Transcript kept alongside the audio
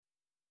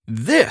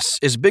This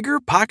is Bigger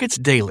Pockets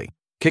Daily,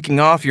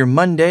 kicking off your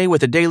Monday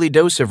with a daily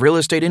dose of real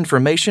estate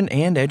information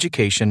and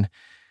education.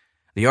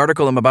 The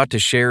article I'm about to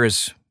share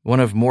is one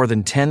of more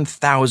than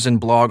 10,000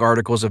 blog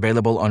articles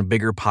available on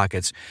Bigger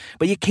Pockets,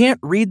 but you can't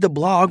read the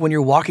blog when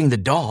you're walking the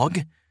dog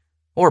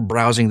or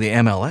browsing the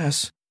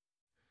MLS.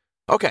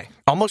 Okay,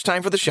 almost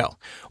time for the show.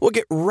 We'll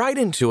get right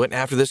into it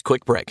after this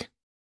quick break.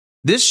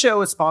 This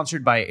show is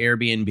sponsored by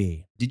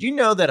Airbnb. Did you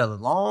know that a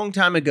long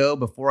time ago,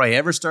 before I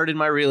ever started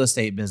my real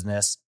estate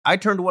business, I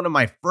turned one of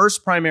my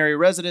first primary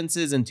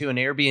residences into an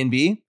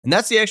Airbnb? And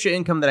that's the extra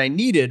income that I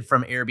needed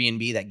from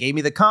Airbnb that gave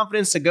me the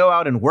confidence to go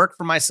out and work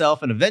for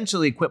myself and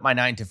eventually quit my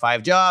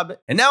 9-to-5 job.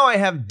 And now I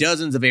have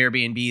dozens of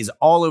Airbnbs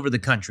all over the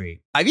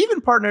country. I've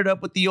even partnered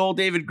up with the old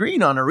David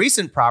Green on a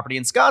recent property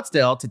in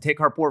Scottsdale to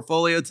take our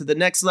portfolio to the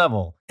next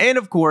level. And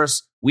of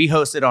course, we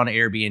host it on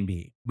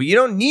Airbnb. But you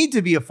don't need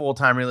to be a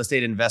full-time real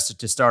estate investor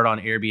to start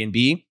on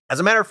Airbnb. As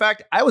a matter of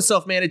fact, I was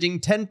self-managing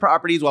 10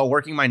 properties while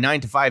working my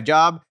 9-to-5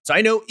 job, so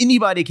I know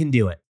anybody can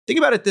do it. Think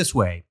about it this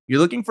way. You're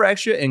looking for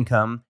extra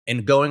income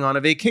and going on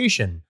a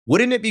vacation.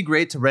 Wouldn't it be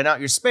great to rent out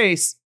your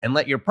space and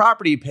let your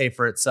property pay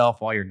for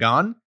itself while you're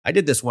gone? I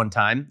did this one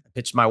time. I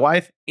pitched my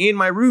wife and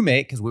my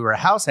roommate, because we were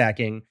house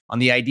hacking, on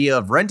the idea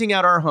of renting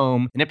out our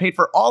home, and it paid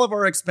for all of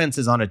our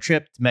expenses on a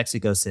trip to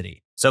Mexico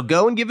City. So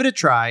go and give it a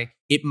try.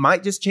 It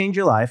might just change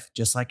your life,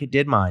 just like it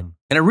did mine.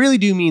 And I really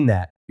do mean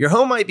that. Your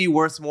home might be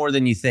worth more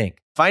than you think.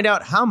 Find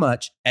out how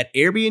much at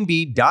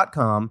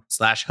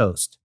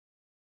airbnb.com/host.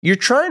 You're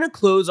trying to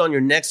close on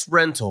your next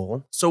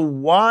rental, so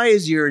why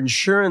is your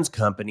insurance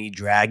company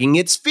dragging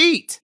its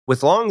feet?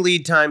 With long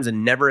lead times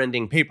and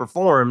never-ending paper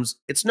forms,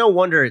 it's no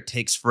wonder it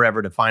takes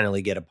forever to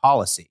finally get a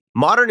policy.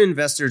 Modern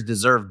investors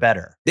deserve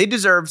better. They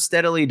deserve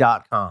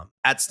Steadily.com.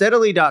 At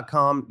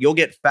Steadily.com, you'll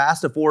get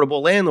fast,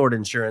 affordable landlord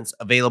insurance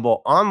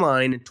available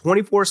online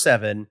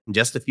 24/7 in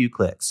just a few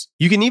clicks.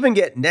 You can even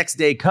get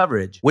next-day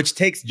coverage, which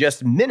takes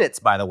just minutes,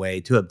 by the way,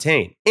 to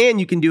obtain.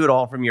 And you can do it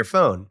all from your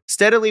phone.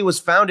 Steadily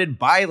was founded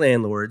by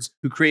landlords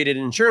who created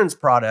insurance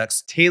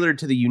products tailored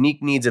to the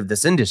unique needs of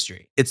this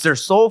industry. It's their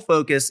sole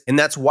focus, and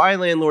that's why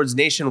landlords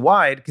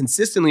nationwide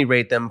consistently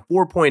rate them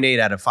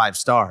 4.8 out of 5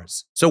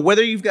 stars. So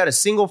whether you've got a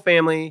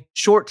single-family,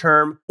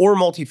 short-term, or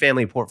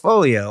multifamily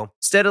portfolio,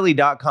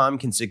 Steadily.com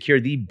can secure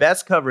the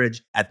best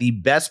coverage at the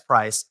best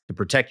price to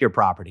protect your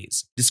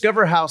properties.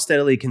 Discover how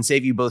Steadily can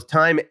save you both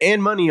time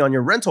and money on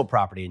your rental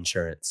property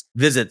insurance.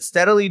 Visit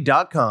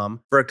Steadily.com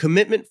for a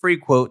commitment-free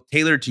quote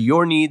tailored to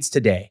your needs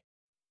today.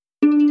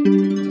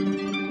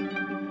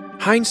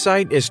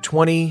 Hindsight is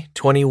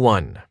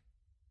 20/21.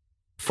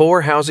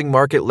 4 housing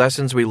market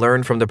lessons we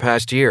learned from the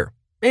past year,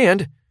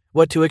 and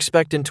what to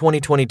expect in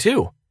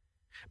 2022,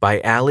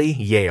 by Allie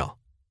Yale.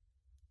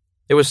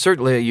 It was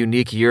certainly a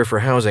unique year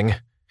for housing.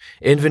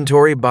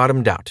 Inventory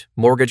bottomed out,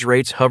 mortgage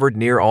rates hovered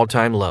near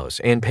all-time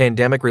lows, and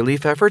pandemic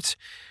relief efforts,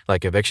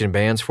 like eviction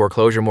bans,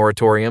 foreclosure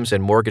moratoriums,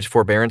 and mortgage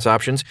forbearance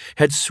options,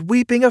 had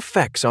sweeping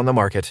effects on the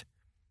market.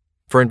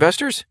 For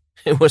investors,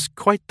 it was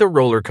quite the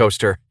roller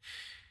coaster,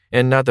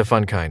 and not the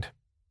fun kind,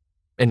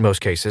 in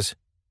most cases.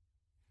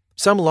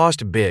 Some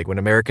lost big when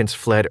Americans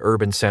fled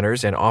urban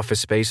centers and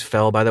office space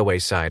fell by the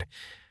wayside.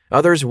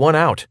 Others won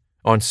out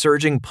on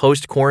surging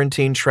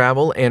post-quarantine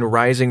travel and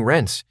rising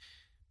rents.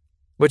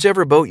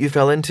 Whichever boat you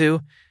fell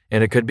into,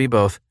 and it could be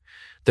both,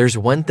 there's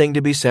one thing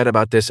to be said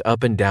about this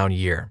up and down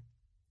year.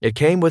 It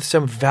came with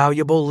some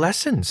valuable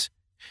lessons.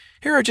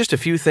 Here are just a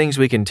few things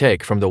we can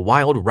take from the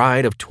wild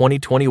ride of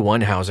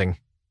 2021 housing.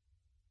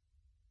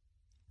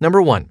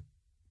 Number 1,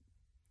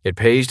 it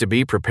pays to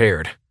be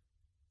prepared.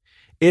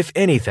 If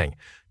anything,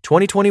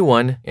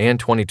 2021 and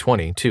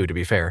 2020, too, to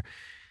be fair,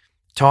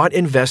 taught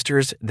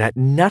investors that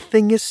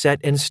nothing is set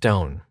in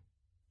stone.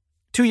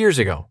 2 years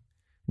ago,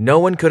 no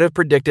one could have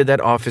predicted that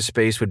office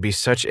space would be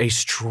such a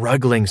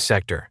struggling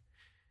sector.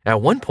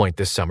 At one point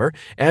this summer,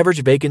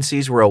 average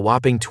vacancies were a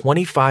whopping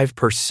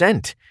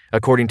 25%,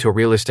 according to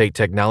real estate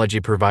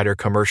technology provider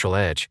Commercial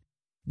Edge.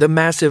 The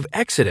massive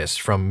exodus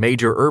from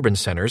major urban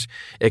centers,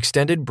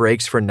 extended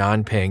breaks for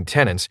non-paying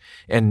tenants,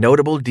 and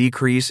notable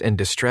decrease in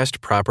distressed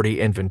property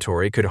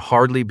inventory could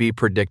hardly be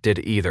predicted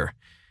either.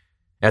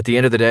 At the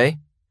end of the day,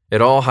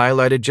 it all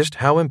highlighted just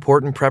how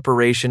important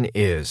preparation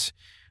is,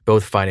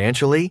 both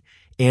financially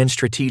and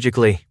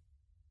strategically.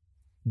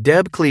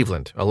 Deb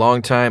Cleveland, a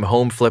longtime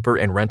home flipper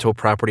and rental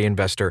property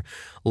investor,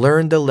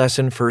 learned the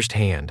lesson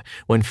firsthand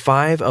when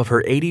 5 of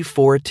her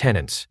 84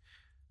 tenants,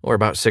 or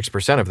about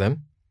 6% of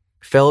them,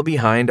 fell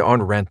behind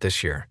on rent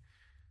this year.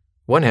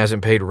 One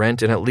hasn't paid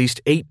rent in at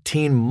least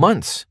 18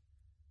 months.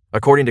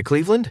 According to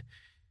Cleveland,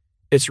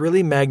 it's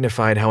really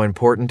magnified how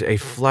important a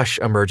flush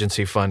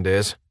emergency fund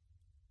is.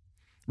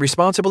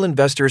 Responsible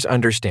investors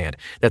understand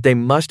that they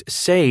must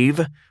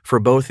save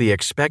for both the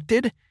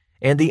expected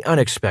and the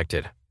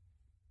unexpected.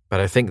 But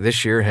I think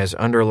this year has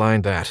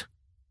underlined that,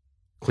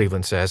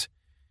 Cleveland says.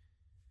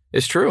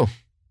 It's true.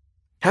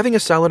 Having a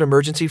solid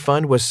emergency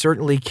fund was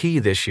certainly key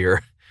this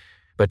year,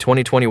 but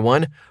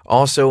 2021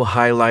 also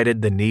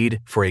highlighted the need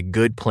for a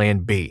good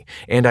Plan B,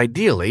 and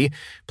ideally,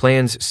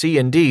 Plans C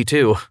and D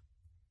too.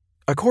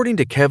 According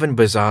to Kevin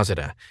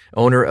Bezazada,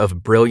 owner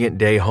of Brilliant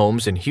Day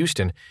Homes in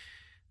Houston,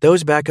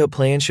 those backup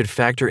plans should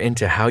factor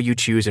into how you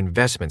choose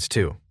investments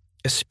too,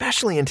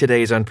 especially in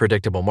today's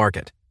unpredictable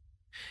market.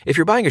 If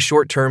you're buying a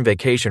short-term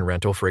vacation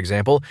rental, for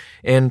example,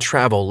 and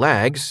travel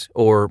lags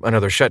or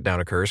another shutdown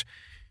occurs,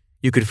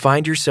 you could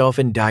find yourself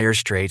in dire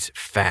straits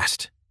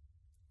fast.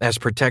 As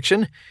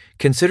protection,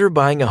 consider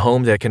buying a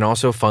home that can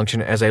also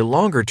function as a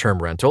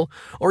longer-term rental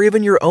or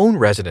even your own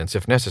residence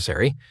if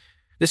necessary.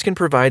 This can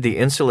provide the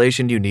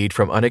insulation you need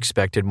from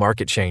unexpected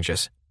market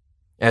changes.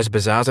 As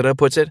Bezazada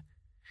puts it,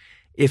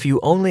 if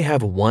you only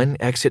have one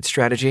exit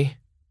strategy,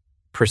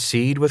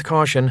 proceed with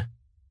caution.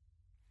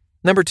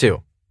 Number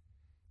 2,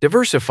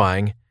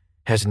 diversifying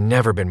has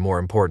never been more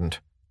important.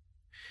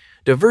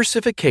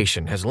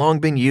 Diversification has long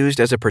been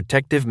used as a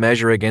protective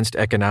measure against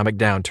economic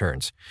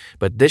downturns,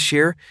 but this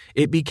year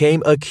it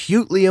became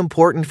acutely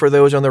important for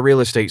those on the real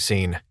estate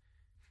scene.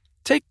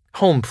 Take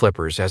home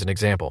flippers as an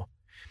example.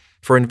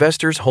 For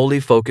investors wholly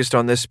focused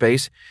on this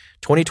space,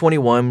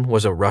 2021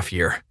 was a rough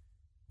year.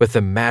 With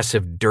the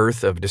massive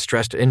dearth of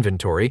distressed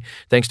inventory,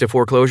 thanks to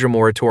foreclosure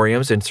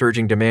moratoriums and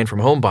surging demand from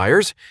home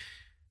buyers,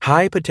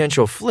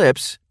 high-potential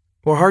flips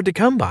were hard to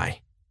come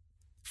by.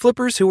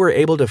 Flippers who were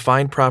able to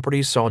find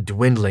properties saw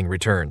dwindling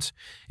returns.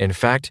 In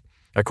fact,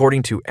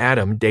 according to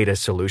Adam Data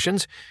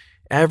Solutions,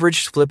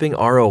 average flipping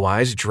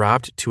ROIs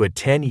dropped to a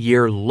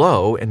 10-year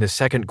low in the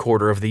second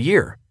quarter of the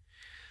year.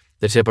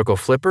 The typical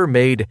flipper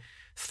made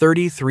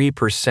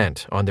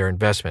 33% on their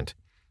investment,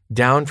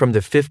 down from the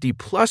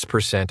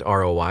 50+%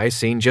 ROI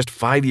seen just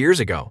 5 years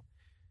ago.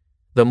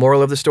 The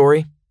moral of the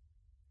story?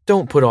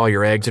 Don't put all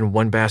your eggs in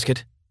one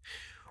basket.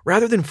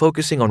 Rather than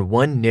focusing on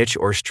one niche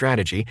or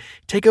strategy,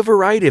 take a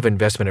variety of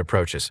investment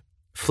approaches.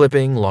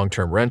 Flipping,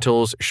 long-term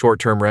rentals,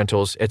 short-term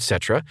rentals,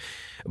 etc.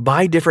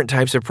 Buy different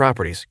types of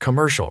properties,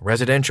 commercial,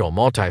 residential,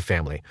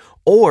 multifamily,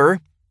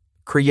 or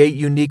create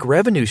unique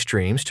revenue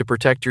streams to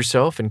protect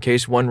yourself in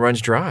case one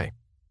runs dry.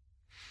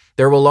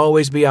 There will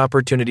always be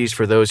opportunities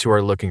for those who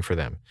are looking for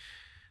them.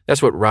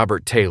 That's what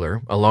Robert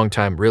Taylor, a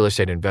longtime real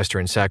estate investor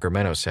in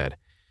Sacramento, said.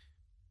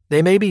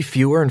 They may be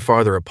fewer and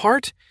farther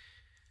apart,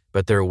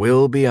 but there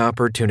will be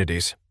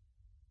opportunities.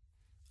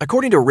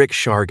 According to Rick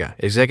Sharga,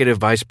 Executive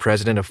Vice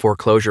President of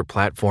foreclosure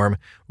platform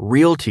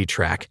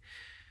RealtyTrack,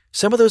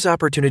 some of those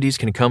opportunities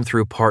can come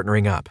through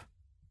partnering up.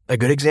 A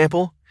good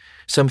example?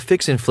 Some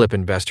fix-and-flip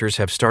investors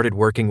have started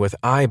working with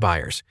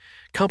iBuyers,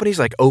 companies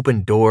like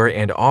Opendoor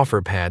and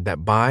OfferPad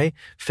that buy,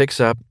 fix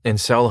up, and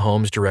sell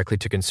homes directly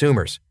to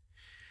consumers.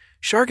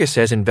 Sharga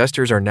says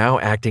investors are now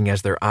acting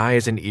as their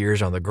eyes and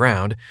ears on the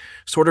ground,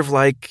 sort of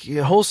like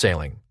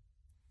wholesaling.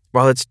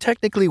 While it's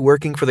technically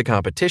working for the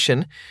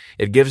competition,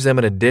 it gives them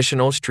an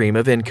additional stream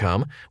of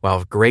income,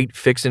 while great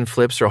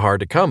fix-and-flips are hard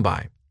to come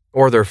by,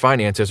 or their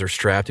finances are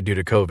strapped due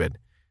to COVID.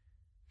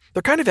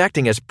 They're kind of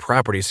acting as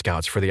property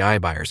scouts for the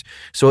iBuyers,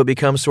 so it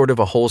becomes sort of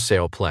a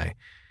wholesale play.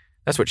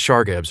 That's what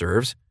Sharga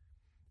observes.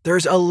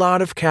 There's a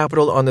lot of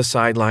capital on the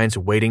sidelines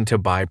waiting to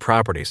buy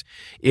properties.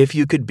 If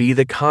you could be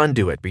the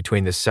conduit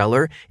between the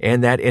seller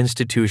and that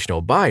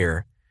institutional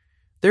buyer,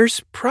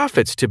 there's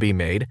profits to be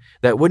made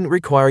that wouldn't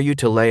require you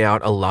to lay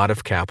out a lot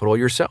of capital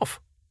yourself.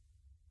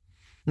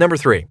 Number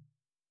 3,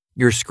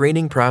 your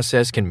screening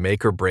process can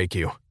make or break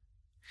you.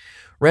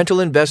 Rental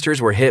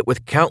investors were hit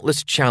with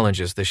countless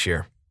challenges this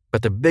year,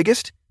 but the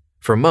biggest,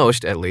 for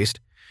most at least,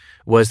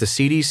 was the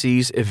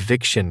CDC's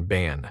eviction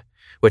ban,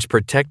 which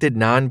protected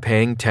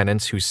non-paying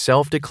tenants who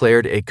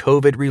self-declared a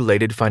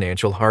COVID-related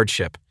financial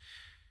hardship.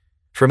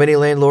 For many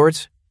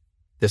landlords,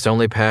 this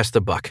only passed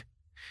the buck.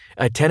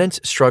 A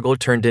tenant's struggle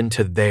turned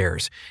into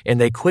theirs, and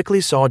they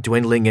quickly saw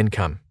dwindling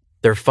income.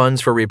 Their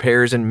funds for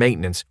repairs and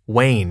maintenance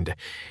waned,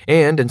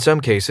 and in some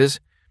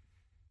cases,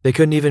 they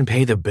couldn't even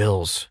pay the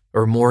bills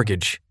or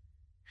mortgage.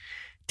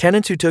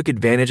 Tenants who took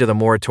advantage of the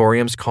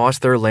moratoriums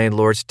cost their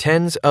landlords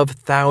tens of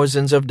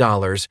thousands of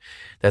dollars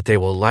that they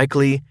will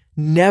likely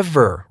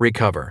never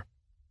recover.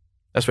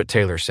 That's what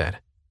Taylor said.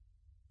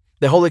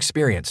 The whole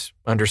experience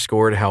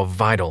underscored how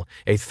vital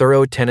a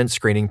thorough tenant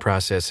screening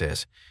process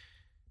is,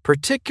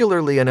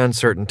 particularly in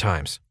uncertain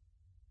times.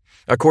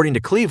 According to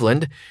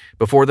Cleveland,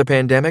 before the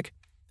pandemic,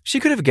 she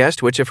could have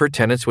guessed which of her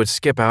tenants would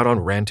skip out on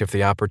rent if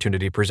the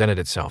opportunity presented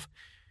itself.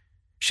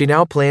 She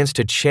now plans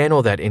to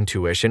channel that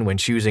intuition when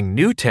choosing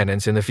new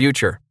tenants in the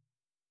future.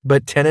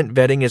 But tenant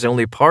vetting is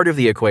only part of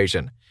the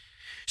equation.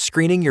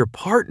 Screening your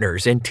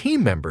partners and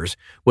team members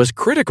was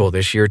critical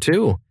this year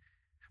too.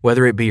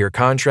 Whether it be your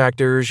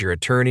contractors, your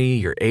attorney,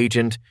 your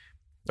agent,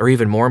 or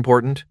even more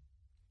important,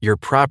 your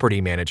property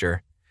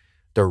manager,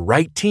 the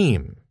right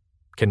team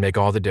can make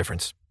all the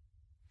difference.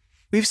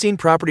 We've seen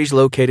properties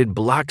located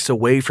blocks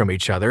away from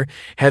each other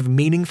have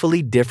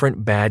meaningfully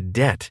different bad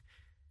debt.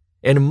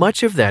 And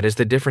much of that is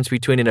the difference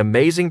between an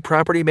amazing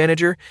property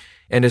manager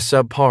and a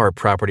subpar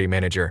property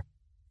manager.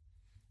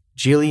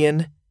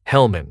 Jillian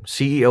Hellman,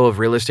 CEO of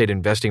real estate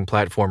investing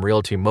platform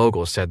Realty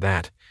Mogul, said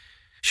that.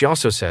 She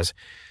also says,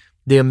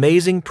 the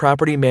amazing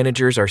property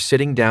managers are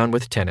sitting down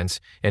with tenants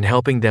and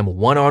helping them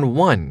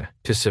one-on-one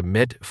to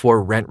submit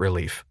for rent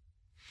relief.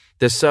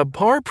 The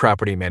subpar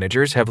property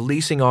managers have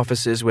leasing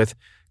offices with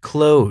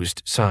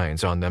closed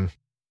signs on them.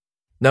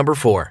 Number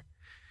 4,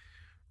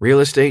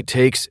 real estate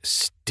takes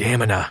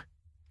stamina.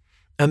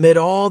 Amid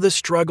all the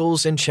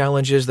struggles and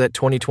challenges that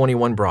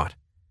 2021 brought,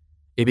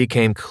 it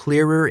became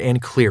clearer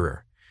and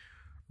clearer.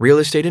 Real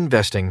estate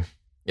investing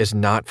is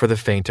not for the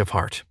faint of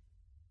heart.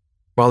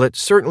 While it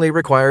certainly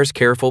requires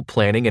careful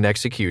planning and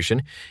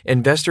execution,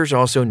 investors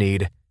also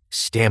need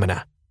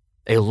stamina,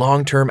 a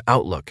long-term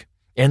outlook,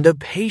 and the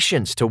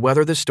patience to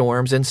weather the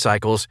storms and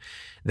cycles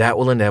that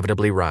will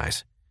inevitably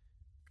rise.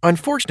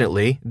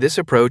 Unfortunately, this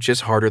approach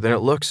is harder than it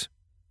looks.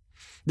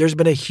 There's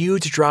been a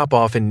huge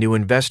drop-off in new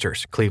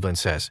investors, Cleveland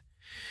says.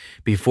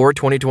 Before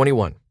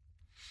 2021,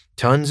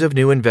 tons of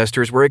new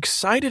investors were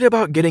excited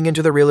about getting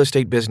into the real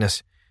estate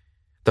business.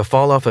 The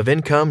fall-off of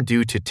income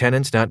due to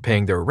tenants not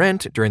paying their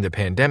rent during the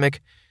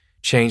pandemic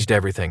changed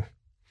everything.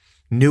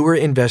 Newer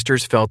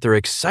investors felt their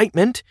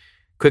excitement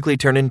quickly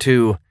turn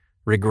into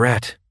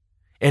regret,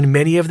 and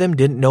many of them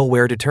didn't know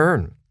where to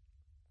turn.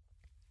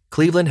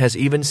 Cleveland has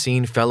even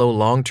seen fellow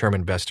long-term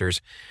investors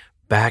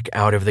back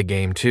out of the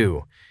game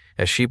too.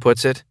 As she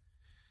puts it,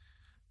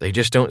 they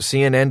just don't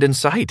see an end in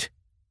sight.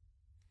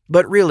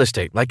 But real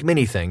estate, like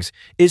many things,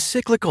 is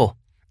cyclical,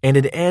 and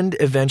an end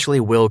eventually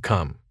will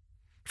come.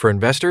 For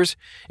investors,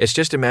 it's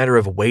just a matter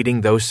of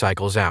waiting those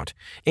cycles out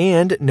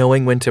and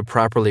knowing when to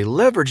properly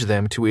leverage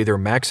them to either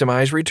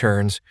maximize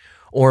returns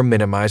or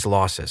minimize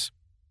losses.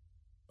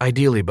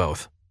 Ideally,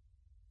 both.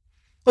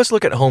 Let's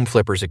look at home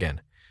flippers again.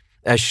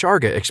 As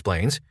Sharga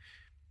explains,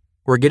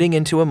 we're getting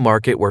into a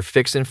market where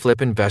fix and flip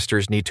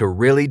investors need to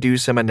really do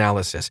some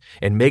analysis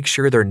and make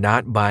sure they're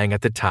not buying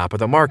at the top of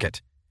the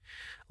market.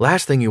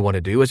 Last thing you want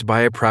to do is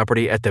buy a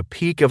property at the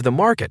peak of the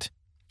market,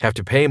 have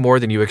to pay more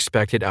than you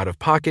expected out of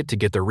pocket to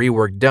get the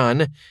rework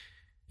done,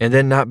 and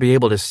then not be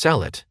able to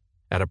sell it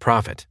at a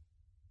profit.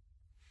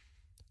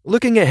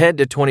 Looking ahead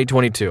to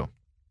 2022,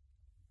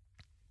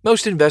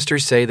 most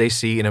investors say they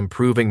see an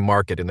improving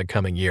market in the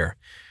coming year,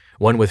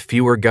 one with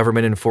fewer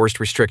government-enforced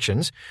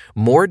restrictions,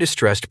 more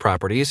distressed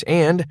properties,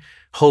 and,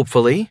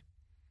 hopefully,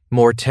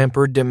 more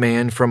tempered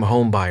demand from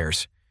home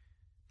buyers.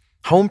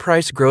 Home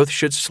price growth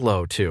should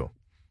slow, too.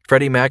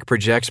 Freddie Mac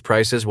projects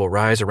prices will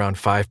rise around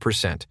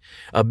 5%,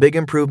 a big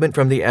improvement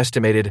from the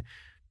estimated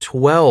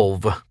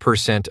 12%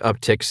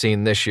 uptick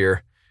seen this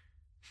year.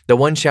 The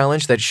one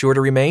challenge that's sure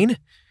to remain?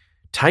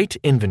 Tight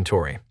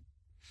inventory.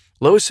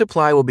 Low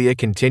supply will be a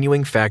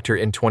continuing factor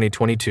in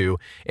 2022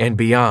 and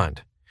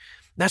beyond.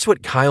 That's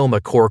what Kyle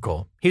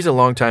McCorkle, he's a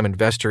longtime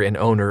investor and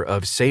owner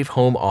of Safe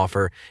Home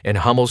Offer in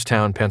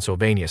Hummelstown,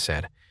 Pennsylvania,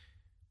 said.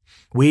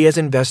 We as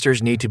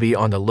investors need to be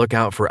on the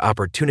lookout for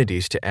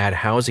opportunities to add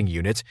housing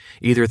units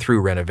either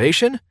through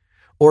renovation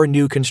or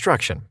new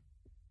construction.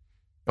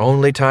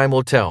 Only time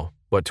will tell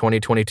what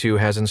 2022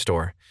 has in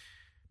store.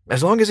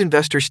 As long as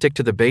investors stick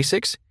to the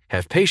basics,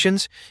 have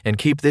patience, and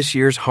keep this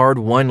year's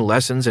hard-won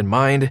lessons in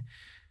mind,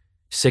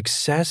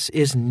 success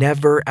is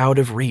never out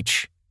of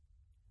reach.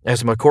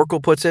 As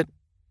McCorkle puts it,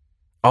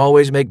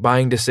 always make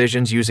buying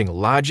decisions using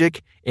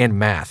logic and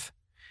math,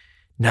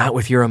 not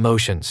with your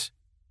emotions.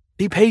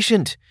 Be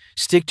patient.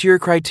 Stick to your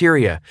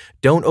criteria,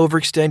 don't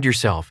overextend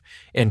yourself,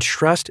 and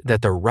trust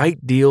that the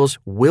right deals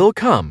will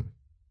come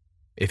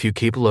if you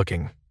keep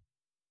looking.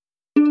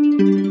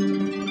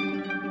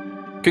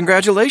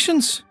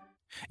 Congratulations!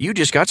 You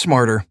just got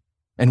smarter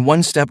and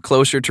one step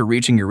closer to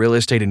reaching your real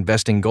estate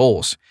investing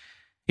goals.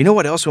 You know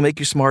what else will make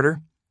you smarter?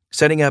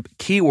 Setting up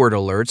keyword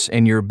alerts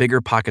in your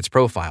Bigger Pockets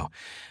profile.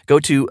 Go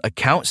to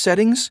Account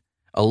Settings,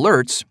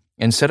 Alerts,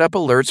 and set up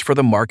alerts for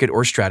the market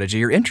or strategy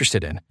you're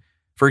interested in.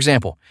 For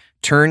example,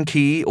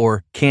 Turnkey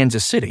or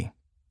Kansas City.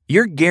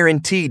 You're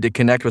guaranteed to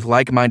connect with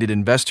like-minded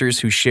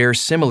investors who share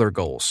similar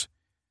goals.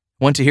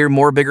 Want to hear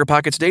more Bigger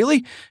Pockets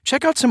Daily?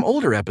 Check out some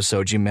older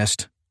episodes you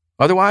missed.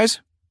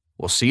 Otherwise,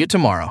 we'll see you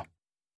tomorrow.